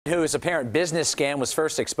Whose apparent business scam was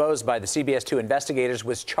first exposed by the CBS 2 investigators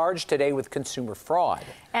was charged today with consumer fraud.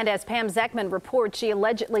 And as Pam Zekman reports, she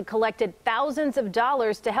allegedly collected thousands of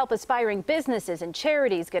dollars to help aspiring businesses and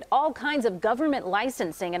charities get all kinds of government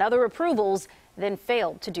licensing and other approvals, then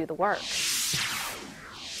failed to do the work.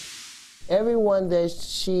 Everyone that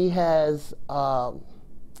she has done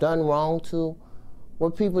wrong to were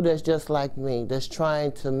people that's just like me, that's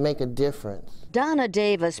trying to make a difference. Donna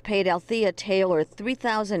Davis paid Althea Taylor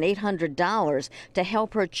 $3,800 to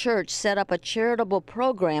help her church set up a charitable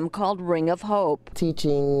program called Ring of Hope.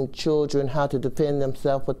 Teaching children how to defend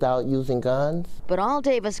themselves without using guns. But all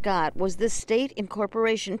Davis got was the state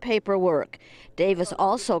incorporation paperwork. Davis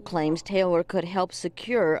also claims Taylor could help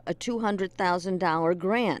secure a $200,000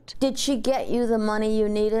 grant. Did she get you the money you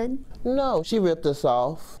needed? No, she ripped us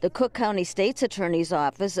off. The Cook County State's Attorney's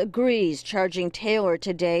Office agrees, charging Taylor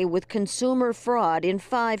today with consumer fraud in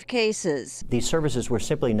 5 cases. These services were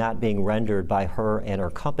simply not being rendered by her and her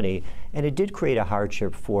company, and it did create a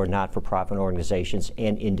hardship for not-for-profit organizations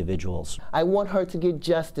and individuals. I want her to get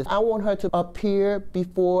justice. I want her to appear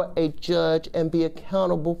before a judge and be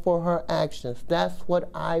accountable for her actions. That's what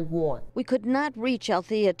I want. We could not reach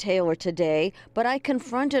Althea Taylor today, but I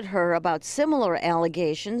confronted her about similar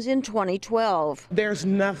allegations in 2012. There's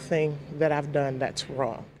nothing that I've done that's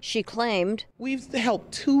wrong. She claimed, "We've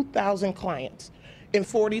helped 2,000 clients in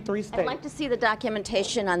 43 states. I'd like to see the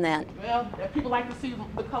documentation on that. Well, people like to see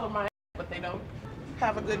the color of my, but they don't.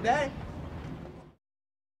 Have a good day."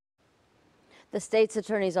 The state's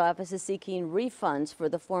attorney's office is seeking refunds for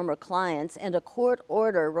the former clients and a court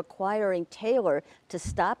order requiring Taylor to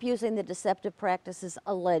stop using the deceptive practices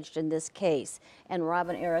alleged in this case. And Rob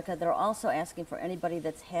and Erica, they're also asking for anybody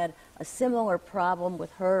that's had a similar problem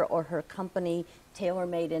with her or her company, Taylor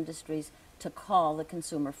Made Industries, to call the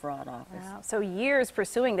Consumer Fraud Office. Wow. So years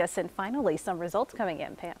pursuing this and finally some results coming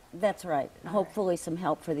in, Pam. That's right. Hopefully some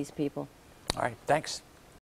help for these people. All right, thanks.